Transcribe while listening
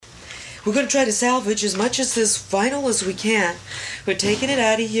we're going to try to salvage as much of this vinyl as we can. We're taking it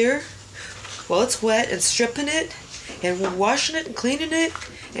out of here while it's wet and stripping it, and we're washing it and cleaning it.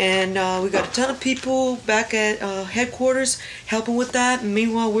 And we got a ton of people back at headquarters helping with that. And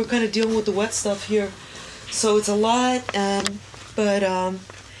meanwhile, we're kind of dealing with the wet stuff here. So it's a lot, but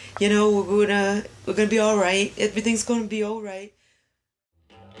you know, we're gonna be all right. Everything's gonna be all right.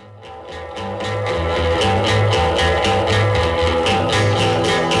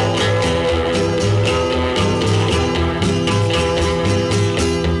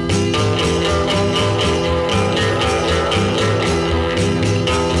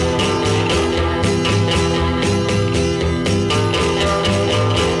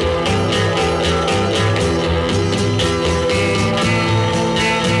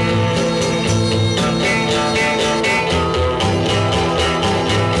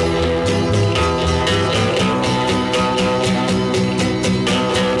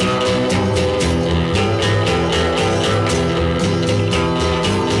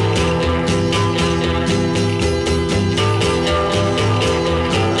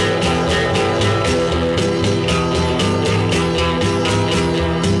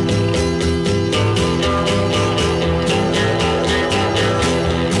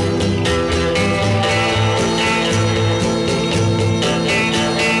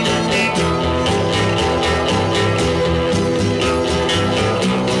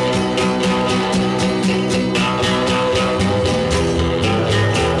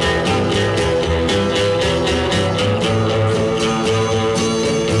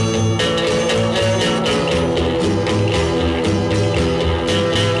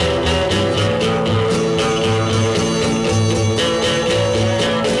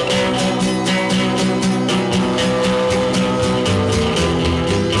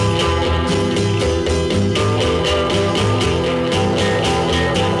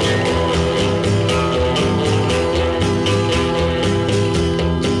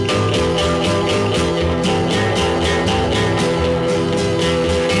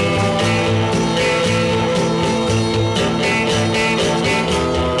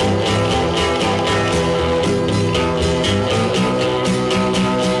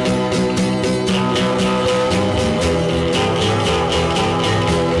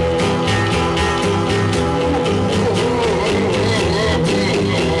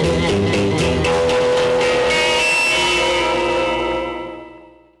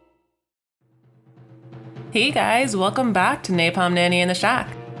 Hey guys, welcome back to Napalm Nanny in the Shack.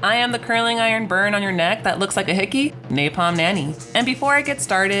 I am the curling iron burn on your neck that looks like a hickey, Napalm Nanny. And before I get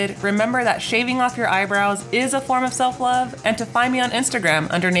started, remember that shaving off your eyebrows is a form of self-love, and to find me on Instagram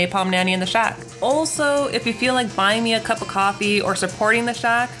under Napalm Nanny in the Shack. Also, if you feel like buying me a cup of coffee or supporting the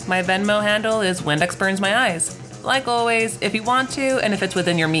Shack, my Venmo handle is Windex Burns My Eyes. Like always, if you want to and if it's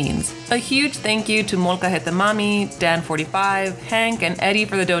within your means. A huge thank you to Molcajete Mami, Dan45, Hank, and Eddie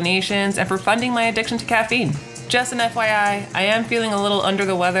for the donations and for funding my addiction to caffeine. Just an FYI, I am feeling a little under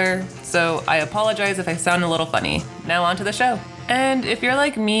the weather, so I apologize if I sound a little funny. Now on to the show. And if you're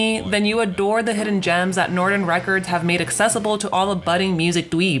like me, then you adore the hidden gems that Norton Records have made accessible to all the budding music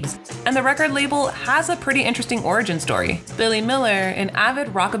dweebs. And the record label has a pretty interesting origin story. Billy Miller, an avid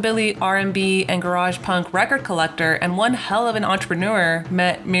rockabilly, R&B, and garage punk record collector and one hell of an entrepreneur,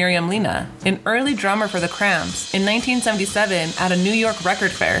 met Miriam Lina, an early drummer for The Cramps, in 1977 at a New York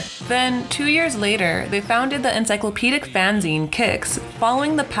record fair. Then, 2 years later, they founded the encyclopedic fanzine Kicks,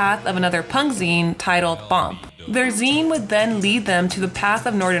 following the path of another punk zine titled Bomp. Their zine would then lead them to the path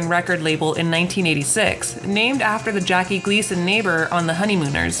of Norton record label in 1986, named after the Jackie Gleason neighbor on The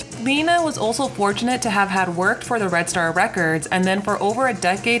Honeymooners. Lina was also fortunate to have had worked for the Red Star Records and then for over a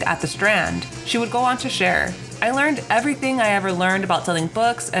decade at The Strand. She would go on to share, "I learned everything I ever learned about selling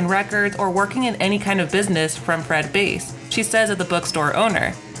books and records or working in any kind of business from Fred Bass," she says of the bookstore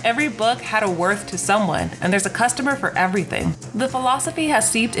owner. Every book had a worth to someone, and there's a customer for everything. The philosophy has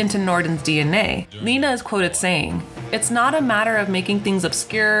seeped into Norton's DNA. Lina is quoted saying, "It's not a matter of making things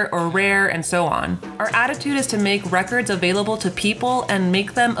obscure or rare and so on. Our attitude is to make records available to people and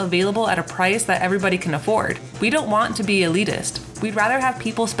make them available at a price that everybody can afford. We don't want to be elitist. We'd rather have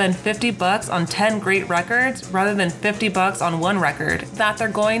people spend $50 on 10 great records rather than $50 on one record that they're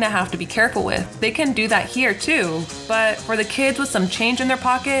going to have to be careful with. They can do that here too, but for the kids with some change in their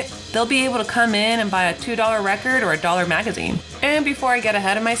pocket, they'll be able to come in and buy a $2 record or a $1 magazine." And before I get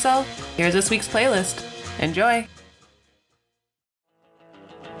ahead of myself, here's this week's playlist. Enjoy!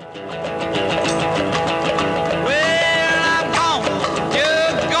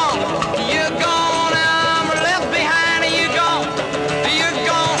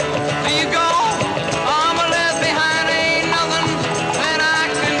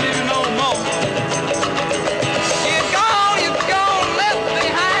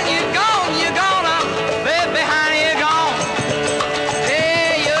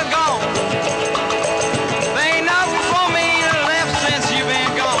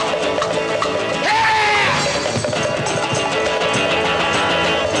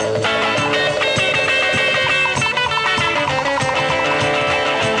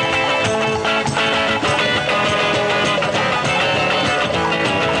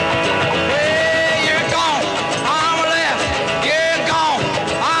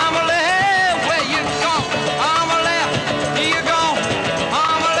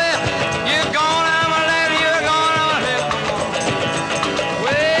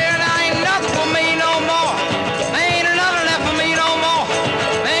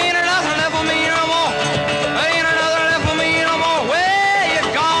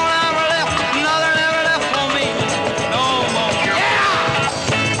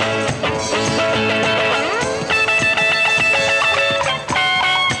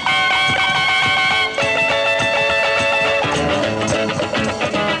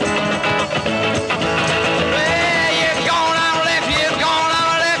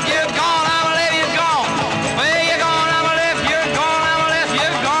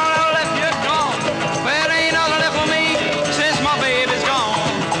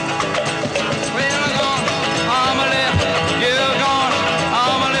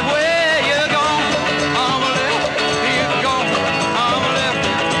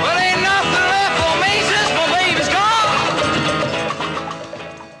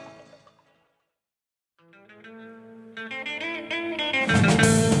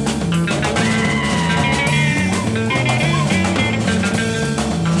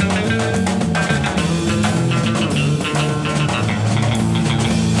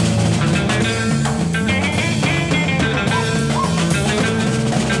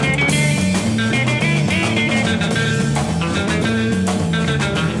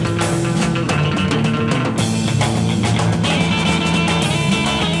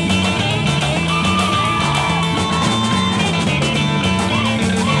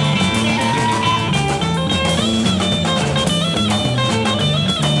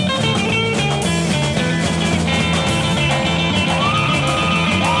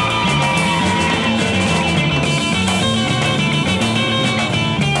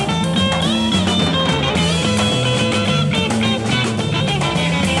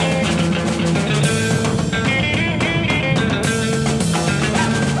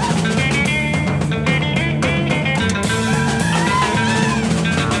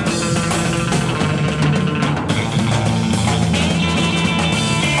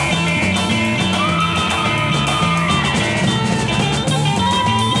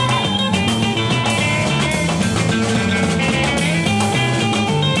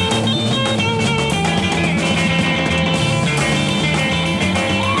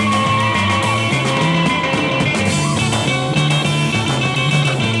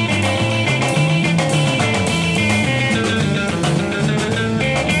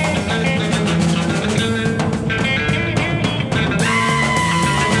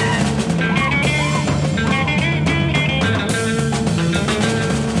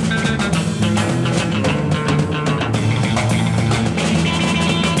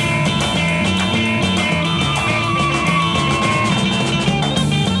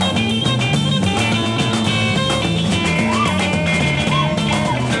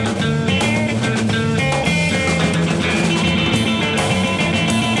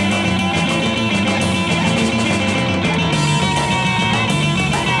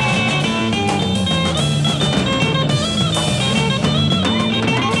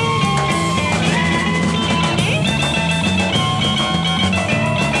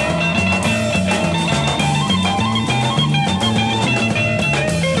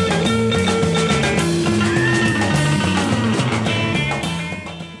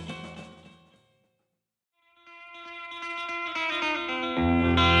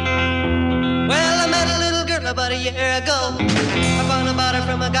 about a year ago. I found about her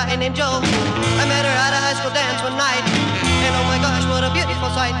from a guy named Joe. I met her at a high school dance one night, and oh my gosh, what a beautiful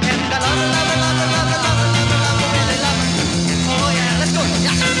sight. And I love her, love her, love her, love her, love her, love her, love her, really love her. Oh yeah, let's go.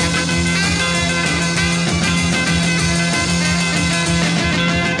 Yeah.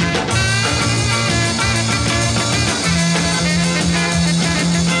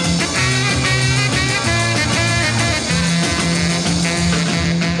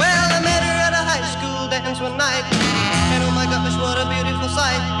 One night, and oh my gosh, what a beautiful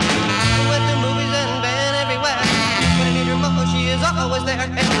sight. We went to movies and been everywhere. When I need her more, she is always there.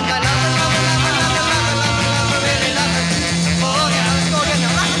 And I love her, love her, love her, love her, love her, love her, love her, really love her. Oh yeah, let's go again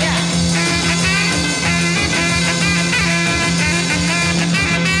now, right? Yeah.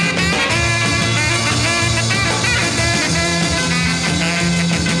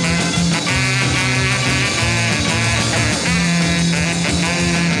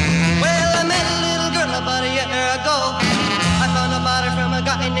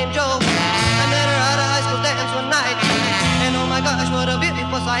 Named Joe. I met her at a high school dance one night, and oh my gosh, what a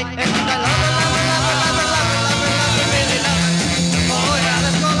beautiful sight. And I love her, love her, love her, love her, love her, love her, love her, really love her. Oh yeah,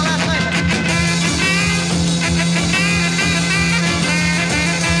 let's go the last night.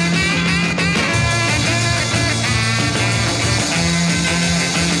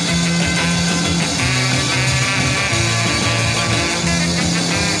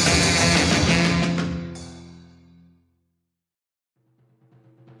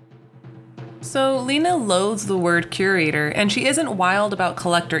 So Lena loathes the word curator, and she isn't wild about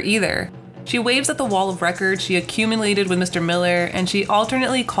collector either. She waves at the wall of records she accumulated with Mr. Miller, and she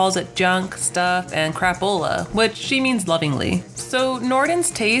alternately calls it junk, stuff, and crapola, which she means lovingly. So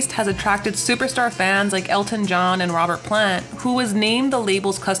Norden's taste has attracted superstar fans like Elton John and Robert Plant, who was named the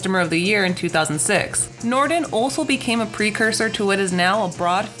label's Customer of the Year in 2006. Norden also became a precursor to what is now a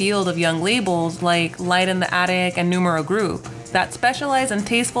broad field of young labels like Light in the Attic and Numero Group that specialize in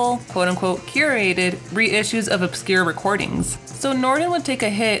tasteful, quote-unquote, curated reissues of obscure recordings. So Norden would take a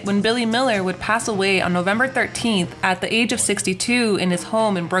hit when Billy Miller would pass away on November 13th at the age of 62 in his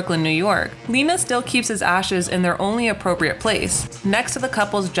home in Brooklyn, New York. Lena still keeps his ashes in their only appropriate place, next to the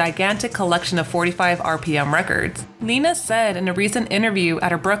couple's gigantic collection of 45 RPM records. Lena said in a recent interview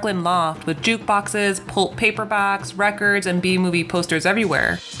at her Brooklyn loft with jukeboxes, pulp paperbacks, records, and B-movie posters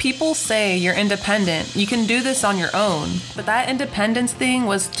everywhere, "People say you're independent, you can do this on your own, but that independence thing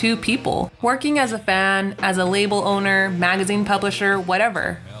was two people. Working as a fan, as a label owner, magazine publisher,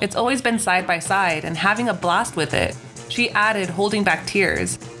 whatever. It's always been side by side and having a blast with it." She added, holding back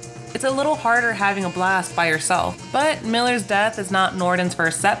tears. It's a little harder having a blast by yourself, but Miller's death is not Norden's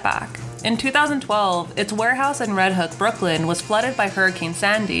first setback. In 2012, its warehouse in Red Hook, Brooklyn was flooded by Hurricane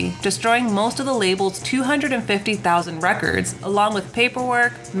Sandy, destroying most of the label's 250,000 records, along with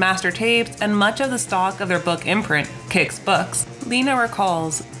paperwork, master tapes, and much of the stock of their book imprint, Kicks Books. Lena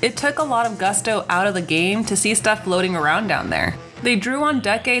recalls, "It took a lot of gusto out of the game to see stuff floating around down there. They drew on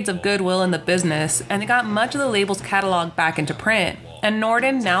decades of goodwill in the business, and they got much of the label's catalog back into print, and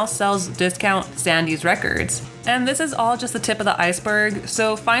Norden now sells discount Sandy's records. And this is all just the tip of the iceberg,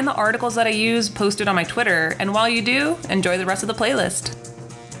 so find the articles that I use posted on my Twitter, and while you do, enjoy the rest of the playlist."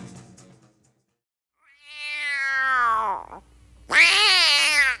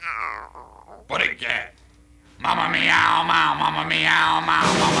 What a cat. Mama meow, meow, mama meow,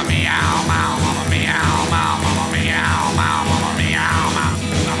 meow, mama meow, meow, mama meow, meow, mama meow, meow, mama meow, meow,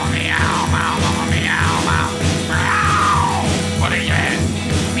 mama meow, meow, mama meow, meow, meow. What a cat.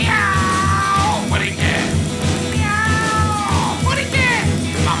 Meow. What a cat. Meow. What a cat.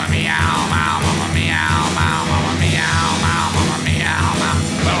 Mama meow, meow, mama meow, meow, mama meow, meow, mama meow, meow.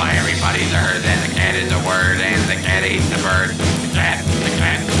 Well, everybody's heard that the cat is a word and the cat eats the bird. The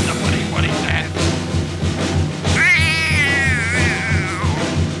cat, the what is that?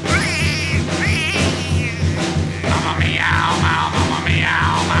 Mama meow, meow, mama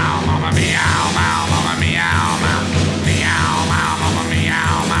meow, meow, mama meow, meow, mama meow, meow, meow, meow, mama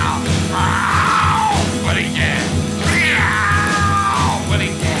meow, meow, meow. What a cat! Meow. What a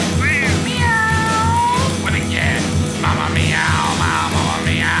cat! Meow. What a cat! Mama meow, meow, mama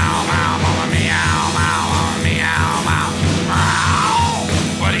meow, meow, mama meow, meow, mama meow, meow, meow.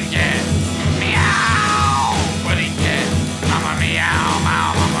 What a cat! Meow. What a cat! Mama meow, meow,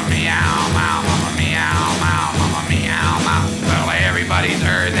 mama meow, meow, mama meow, meow, mama meow, meow. Well, everybody's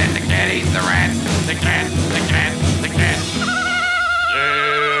heard that the cat eats the rat. The cat, the cat, the cat. 7,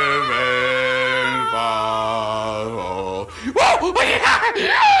 5, oh. Whoa!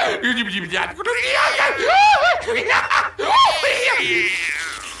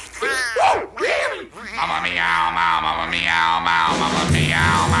 Mama meow, meow, mama meow, meow, mama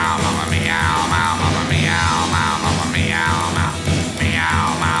meow, meow, mama meow, meow, mama meow.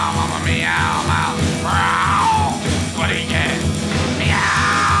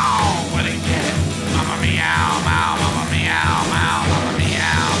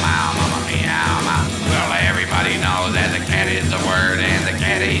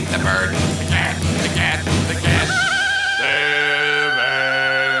 the bird, the cat, the cat, the cat. Seven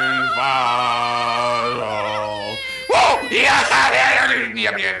follow. Whoa! Yeah!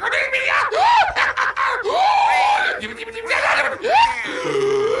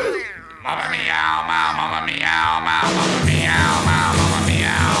 Mama meow, mama meow, mama meow, mama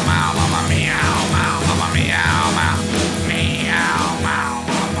meow, mama meow, mama meow, meow,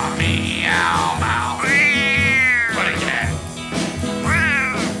 mama meow, Buddy cat.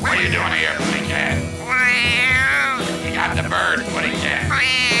 What are you doing here, buddy cat? You got the bird, buddy cat. Mama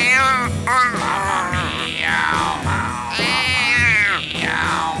meow, mama meow, mama meow,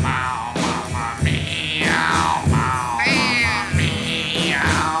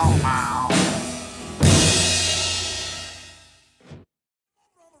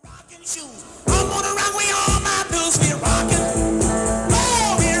 Shoes. I'm on the rock, we all my blues, we're rockin'.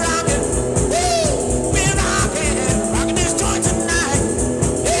 Oh, we're rockin'. Woo, we're rockin'. Rockin' this joint tonight.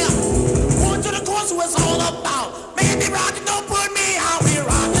 Yeah, going to the course was all about. Man, me rockin', don't put me out. We're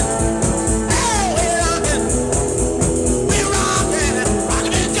rockin'. Oh, we're rockin'. We're rockin'.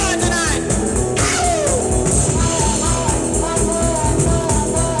 Rockin' this joint tonight.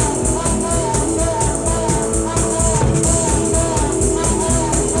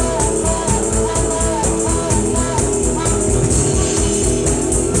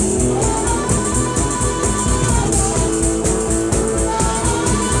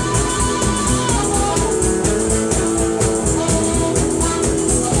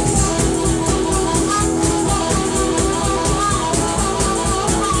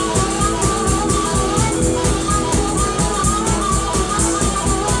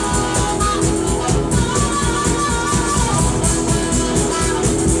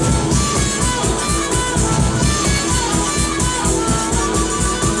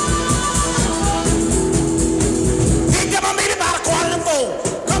 Picked up my baby about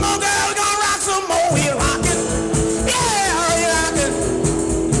 3:45. Come on, girl, we gonna rock some more. We're rockin'. Yeah, we're rockin'.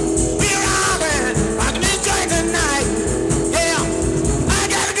 We're rockin'. Rockin' this joint tonight. Yeah, I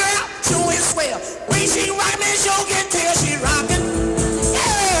got a girl, sure is swell. When she rock me, sure can tell she rockin'.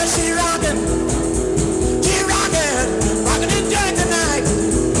 Yeah, she rockin'. She rockin'. Rockin' this joint tonight.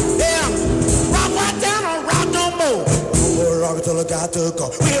 Yeah, rock right down, don't rock no more. We're rockin' till I got to go.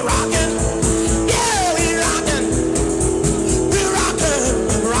 We're rockin'. Yeah, we're rockin'. We're rockin'.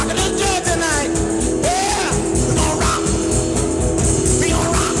 Rockin' this joint tonight. Yeah, we gon' rock. We gon'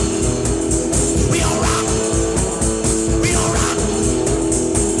 rock. We gon' rock. We gon' rock.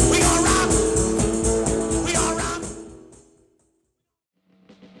 We gon' rock. We gon' rock.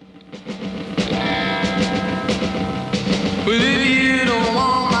 Well, if you don't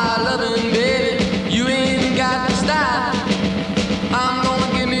want my loving, baby, you ain't got to stop. I'm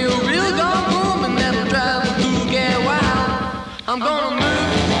gonna give me a real gum boom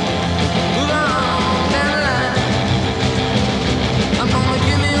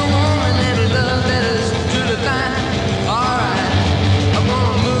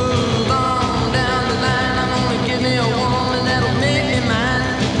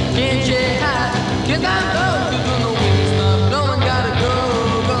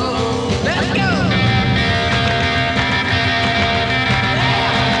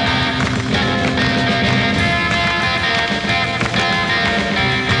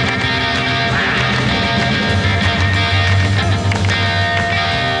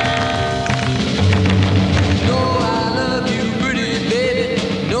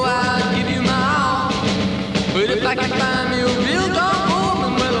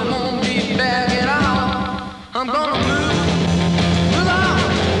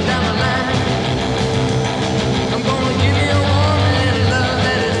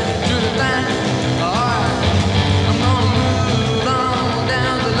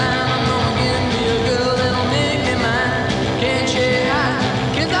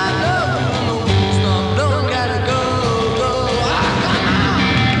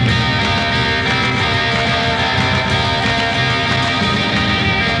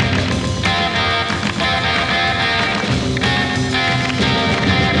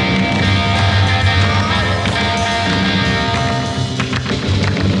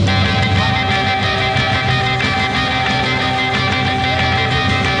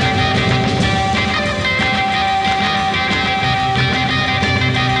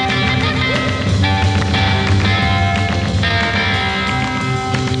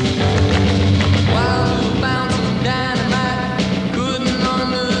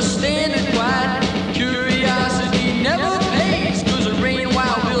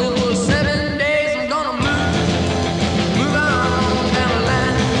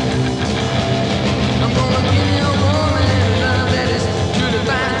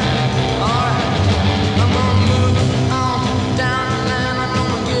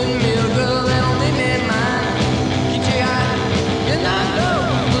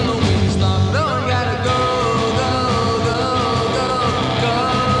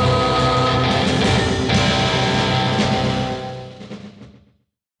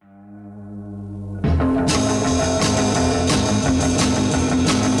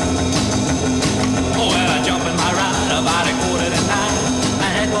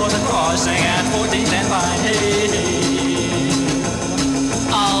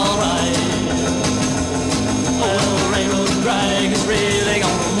really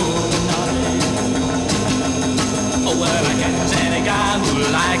gonna move tonight. Oh, well, I guess any guy who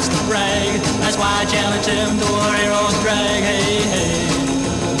likes to brag, that's why I challenge him to a railroad drag. Hey, hey.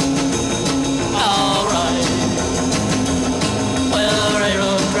 Alright. Well, the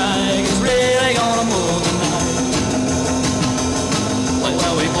railroad drag is really gonna move tonight.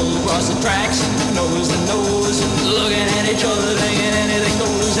 Well, we pull across the tracks, nose to nose, looking at each other, thinking anything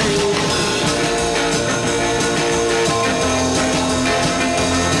goes. Hey.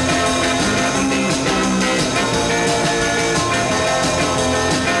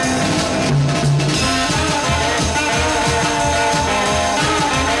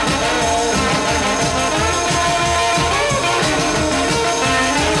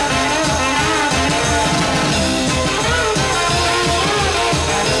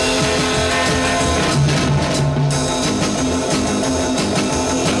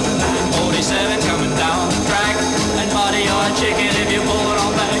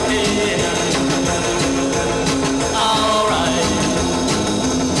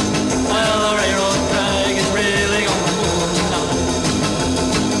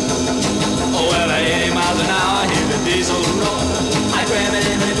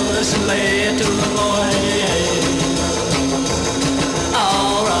 Lay it to the floor. Hey, hey.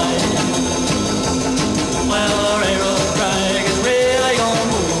 All right. Well, the railroad track is really gonna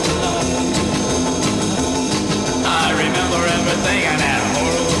move tonight. I remember everything and that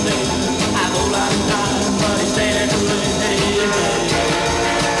horrible day. I have a lot of time, but he stayed there too late. Hey, hey.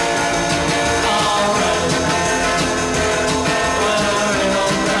 All right. Well, the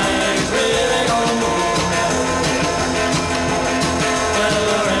railroad track is really gonna move tonight. Well,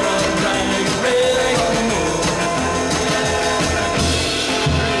 the railroad really gonna move.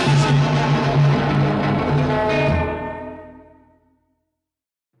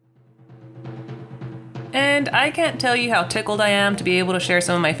 And I can't tell you how tickled I am to be able to share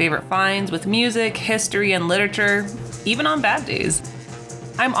some of my favorite finds with music, history, and literature, even on bad days.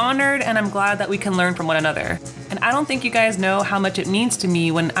 I'm honored and I'm glad that we can learn from one another. And I don't think you guys know how much it means to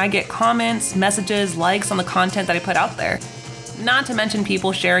me when I get comments, messages, likes on the content that I put out there. Not to mention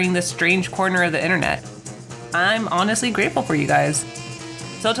people sharing this strange corner of the internet. I'm honestly grateful for you guys.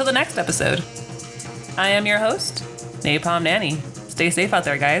 So till the next episode, I am your host, Napalm Nanny. Stay safe out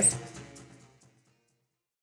there, guys.